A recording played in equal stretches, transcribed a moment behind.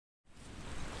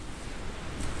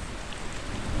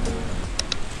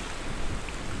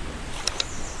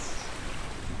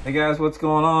Hey guys, what's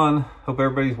going on? Hope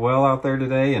everybody's well out there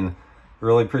today, and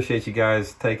really appreciate you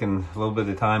guys taking a little bit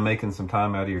of time, making some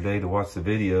time out of your day to watch the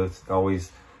video. It's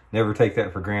always, never take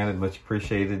that for granted. Much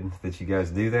appreciated that you guys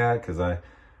do that, because I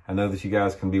know that you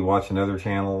guys can be watching other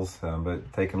channels,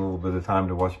 but taking a little bit of time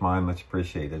to watch mine, much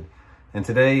appreciated. And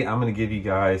today I'm going to give you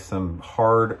guys some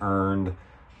hard-earned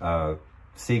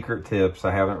secret tips I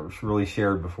haven't really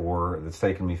shared before, that's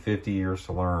taken me 50 years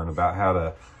to learn, about how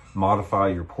to modify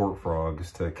your pork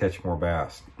frogs to catch more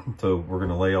bass. So we're going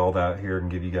to lay all that here and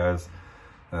give you guys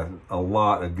a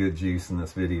lot of good juice in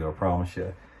this video, I promise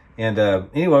you. And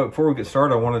anyway, before we get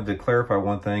started, I wanted to clarify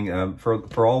one thing.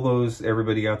 For all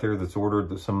everybody out there that's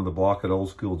ordered some of the Block It Old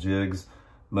School jigs,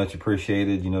 much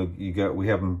appreciated. You know, we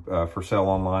have them for sale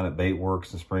online at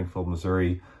Baitworks in Springfield,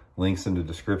 Missouri. Links in the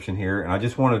description here. And I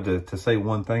just wanted to say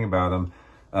one thing about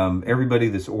them. Everybody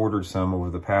that's ordered some over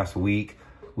the past week,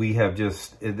 we have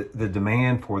the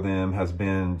demand for them has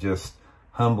been just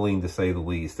humbling, to say the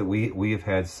least. That we have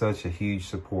had such a huge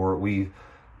support. We've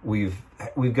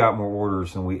got more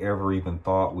orders than we ever even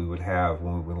thought we would have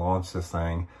when we launched this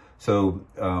thing. So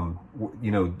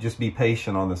you know, just be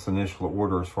patient on this initial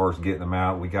order as far as getting them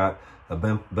out. We got a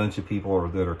bunch of people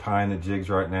that are tying the jigs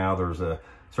right now. There's a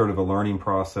sort of a learning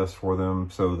process for them.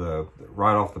 So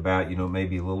right off the bat, you know, it may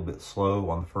be a little bit slow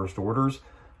on the first orders,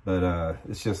 but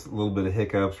it's just a little bit of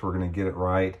hiccups. We're going to get it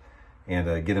right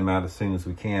and get them out as soon as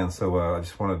we can. So I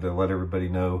just wanted to let everybody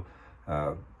know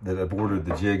that I've ordered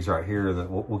the jigs right here, that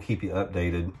we'll keep you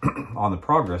updated on the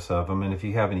progress of them. And if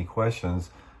you have any questions,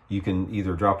 you can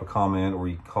either drop a comment or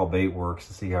you can call Baitworks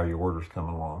to see how your order's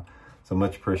coming along. So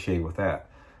much appreciated with that.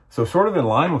 So sort of in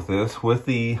line with this, with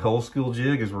the old school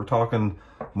jig, is we're talking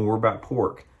more about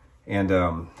pork. And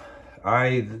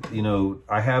I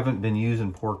haven't been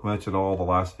using pork much at all the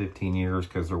last 15 years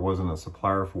because there wasn't a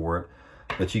supplier for it.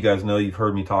 But you guys know, you've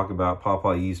heard me talk about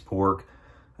Popeye's pork.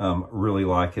 Really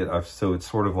like it. So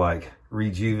it's sort of like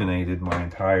rejuvenated my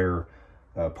entire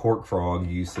pork frog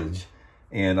usage.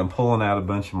 And I'm pulling out a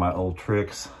bunch of my old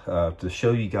tricks to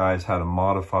show you guys how to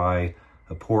modify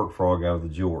a pork frog out of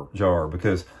the jar.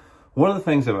 Because one of the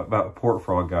things about pork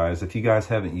frog, guys, if you guys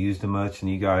haven't used them much, and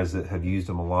you guys that have used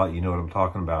them a lot, you know what I'm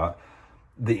talking about.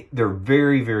 They're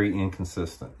very, very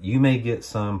inconsistent. You may get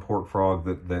some pork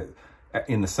frog that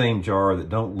in the same jar that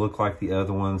don't look like the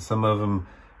other ones. Some of them,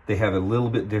 they have a little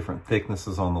bit different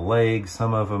thicknesses on the legs.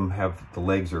 Some of them have, the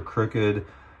legs are crooked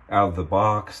out of the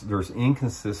box. There's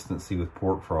inconsistency with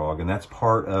pork frog, and that's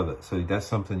part of it. So that's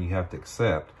something you have to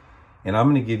accept. And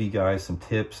I'm going to give you guys some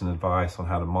tips and advice on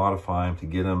how to modify them to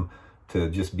get them to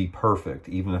just be perfect,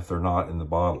 even if they're not in the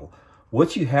bottle.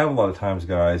 What you have a lot of times,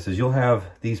 guys, is you'll have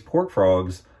these pork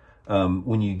frogs,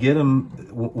 when you get them,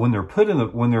 when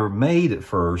they're made at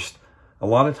first, a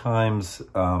lot of times,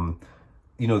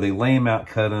 you know, they lay them out,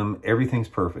 cut them, everything's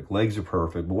perfect, legs are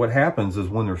perfect. But what happens is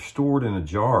when they're stored in a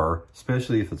jar,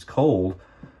 especially if it's cold,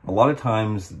 a lot of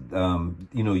times,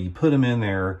 you know, you put them in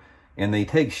there and they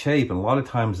take shape, and a lot of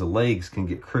times the legs can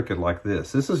get crooked like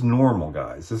this. This is normal,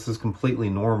 guys. This is completely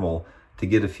normal to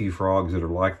get a few frogs that are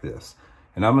like this.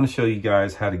 And I'm going to show you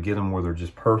guys how to get them where they're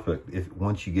just perfect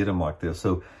once you get them like this.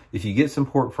 So if you get some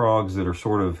pork frogs that are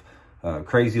sort of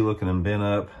crazy looking and bent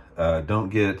up, don't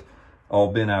get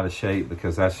all bent out of shape,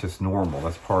 because that's just normal.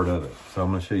 That's part of it. So I'm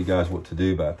going to show you guys what to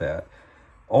do about that.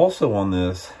 Also on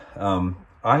this,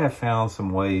 I have found some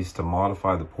ways to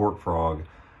modify the pork frog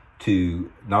to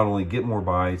not only get more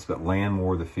bites, but land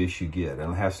more of the fish you get.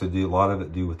 And it has to do, a lot of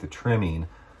it do with the trimming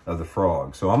of the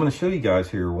frog. So I'm going to show you guys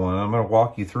here one. I'm going to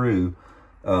walk you through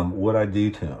what I do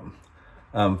to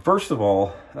them. First of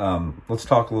all, let's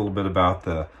talk a little bit about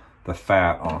the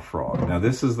fat on a frog. Now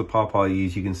this is the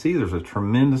Popeye's. You can see there's a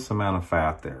tremendous amount of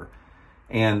fat there.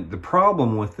 And the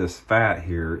problem with this fat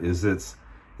here is it's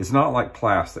not like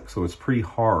plastic, so it's pretty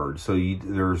hard. So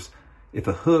if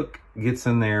a hook gets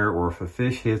in there or if a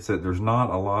fish hits it, there's not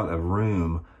a lot of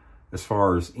room as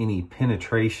far as any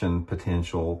penetration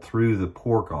potential through the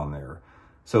pork on there.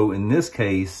 So in this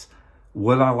case,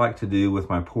 what I like to do with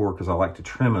my pork is I like to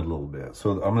trim it a little bit.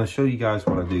 So I'm going to show you guys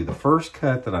what I do. The first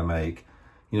cut that I make,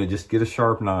 you know, just get a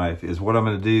sharp knife, is what I'm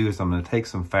going to do is I'm going to take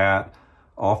some fat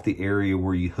off the area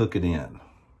where you hook it in.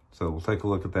 So we'll take a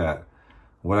look at that.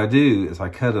 What I do is I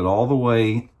cut it all the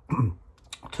way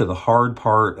to the hard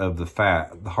part of the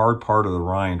fat, the hard part of the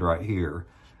rind right here.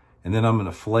 And then I'm going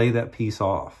to fillet that piece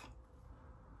off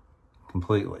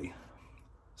completely.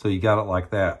 So you got it like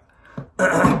that.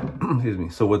 Excuse me.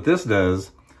 So what this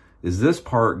does is this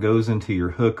part goes into your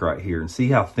hook right here. And see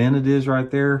how thin it is right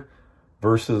there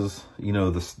versus, you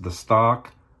know, the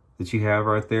stock that you have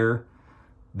right there.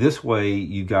 This way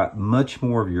you got much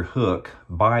more of your hook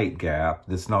bite gap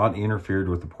that's not interfered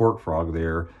with the pork frog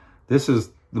there. This is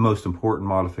the most important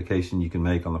modification you can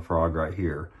make on the frog right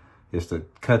here, is to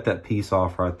cut that piece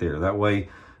off right there. That way,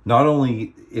 not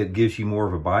only it gives you more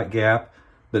of a bite gap,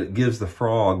 but it gives the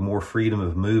frog more freedom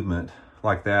of movement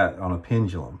like that on a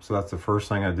pendulum. So that's the first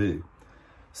thing I do.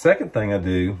 Second thing I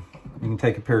do, you can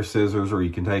take a pair of scissors or you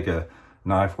can take a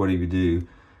knife, whatever you do,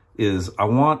 is I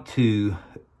want to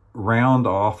round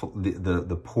off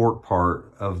the pork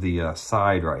part of the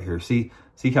side right here. See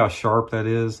how sharp that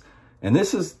is? And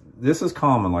this is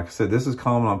common. Like I said, this is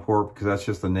common on pork because that's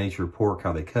just the nature of pork,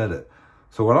 how they cut it.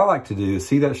 So what I like to do is,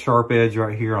 see that sharp edge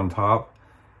right here on top?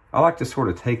 I like to sort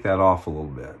of take that off a little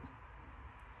bit.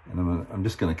 And I'm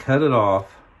just gonna cut it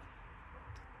off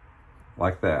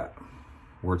like that,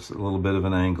 where it's a little bit of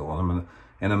an angle.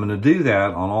 And I'm gonna do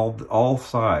that on all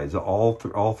sides,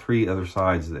 all three other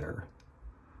sides there,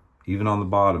 even on the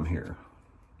bottom here.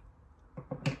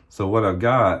 So what I've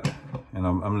got, and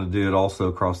I'm gonna do it also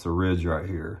across the ridge right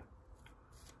here.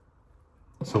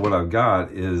 So what I've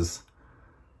got is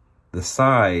the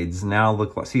sides now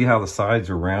look like, see how the sides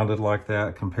are rounded like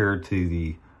that compared to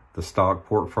the stock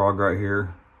pork frog right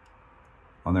here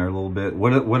on there a little bit.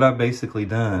 What I've basically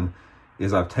done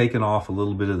is I've taken off a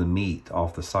little bit of the meat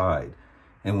off the side.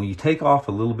 And when you take off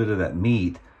a little bit of that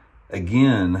meat,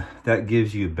 again, that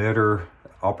gives you a better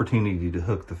opportunity to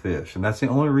hook the fish. And that's the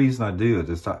only reason I do it,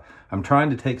 is I'm trying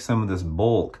to take some of this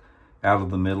bulk out of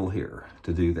the middle here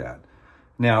to do that.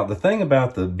 Now, the thing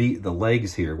about the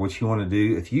legs here, what you want to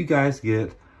do, if you guys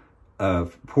get a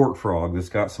pork frog that's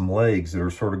got some legs that are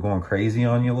sort of going crazy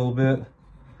on you a little bit,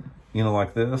 you know,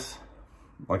 like this,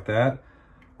 like that,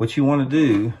 what you want to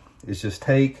do is just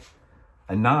take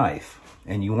a knife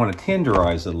and you want to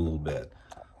tenderize it a little bit.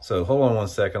 So hold on one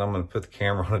second, I'm going to put the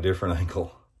camera on a different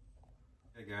angle.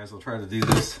 Okay guys, I'll try to do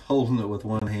this holding it with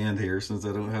one hand here since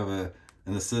I don't have an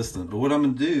assistant. But what I'm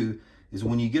going to do is,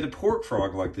 when you get a pork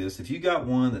frog like this, if you got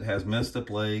one that has messed up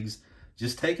legs,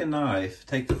 just take a knife,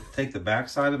 take the back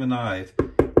side of a knife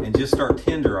and just start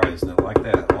tenderizing it like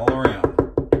that all around.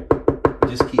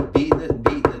 Just keep beating it and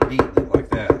beating it, beating it like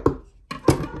that.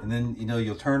 And then, you know,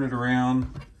 you'll turn it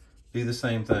around, do the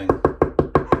same thing.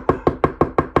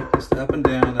 Just up and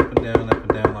down, up and down, up and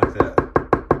down like that.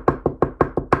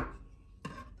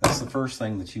 That's the first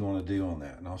thing that you want to do on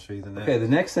that, and I'll show you the next. Okay, the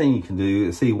next thing you can do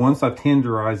is, see, once I've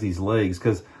tenderized these legs,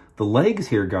 because the legs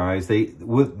here, guys,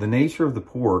 with the nature of the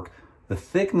pork, the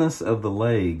thickness of the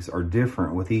legs are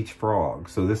different with each frog.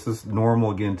 So this is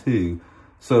normal again too.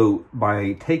 So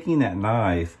by taking that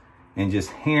knife and just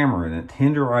hammering it,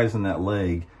 tenderizing that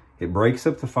leg, it breaks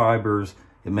up the fibers.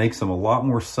 It makes them a lot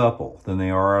more supple than they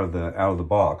are out of the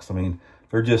box. I mean,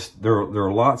 they're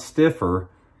a lot stiffer,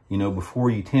 you know, before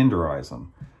you tenderize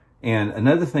them. And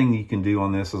another thing you can do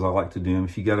on this, is I like to do them,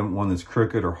 if you got one that's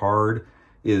crooked or hard,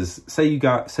 is say you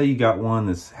got one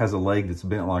that has a leg that's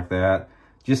bent like that,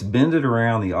 just bend it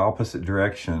around the opposite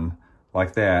direction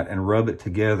like that and rub it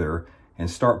together and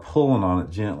start pulling on it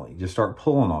gently. Just start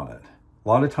pulling on it. A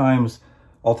lot of times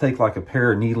I'll take like a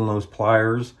pair of needle nose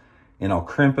pliers and I'll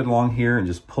crimp it along here and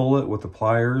just pull it with the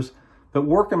pliers, but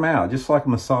work them out, just like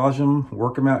massage them,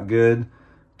 work them out good.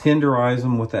 Tenderize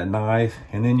them with that knife,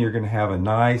 and then you're going to have a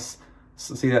nice,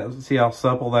 see how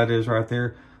supple that is right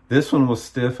there? This one was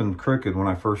stiff and crooked when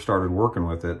I first started working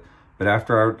with it, but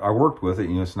after I worked with it,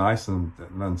 you know, it's nice and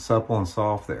supple and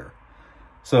soft there.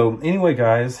 So anyway,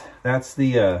 guys, that's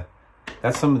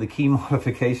some of the key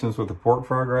modifications with the pork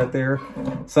frog right there.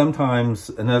 Sometimes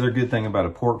another good thing about a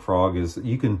pork frog is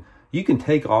you can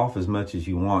take off as much as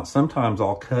you want. Sometimes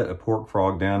I'll cut a pork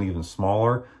frog down even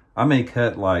smaller. I may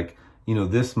cut like, you know,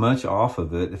 this much off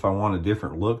of it if I want a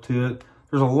different look to it.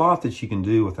 There's a lot that you can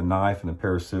do with a knife and a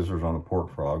pair of scissors on a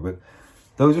pork frog, but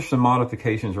those are some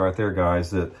modifications right there, guys,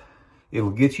 that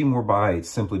it'll get you more bites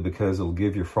simply because it'll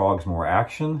give your frogs more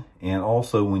action. And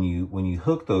also when you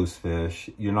hook those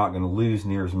fish, you're not going to lose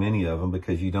near as many of them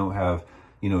because you don't have,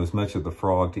 you know, as much of the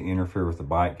frog to interfere with the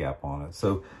bite gap on it.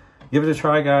 So give it a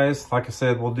try, guys. Like I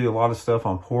said, we'll do a lot of stuff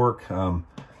on pork.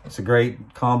 It's a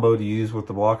great combo to use with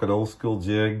the block at Old School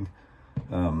Jig.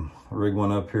 Rig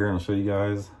one up here and I'll show you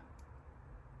guys.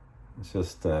 It's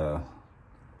just gonna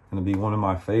be one of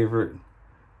my favorite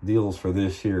deals for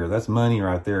this year. That's money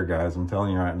right there, guys. I'm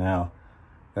telling you right now,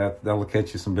 that'll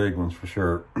catch you some big ones for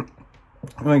sure.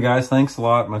 Anyway, guys, thanks a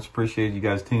lot. Much appreciated you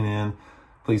guys tuning in.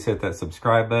 Please hit that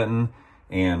subscribe button.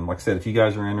 And like I said, if you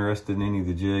guys are interested in any of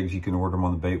the jigs, you can order them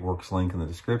on the Baitworks link in the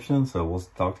description. So we'll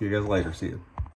talk to you guys later. See you.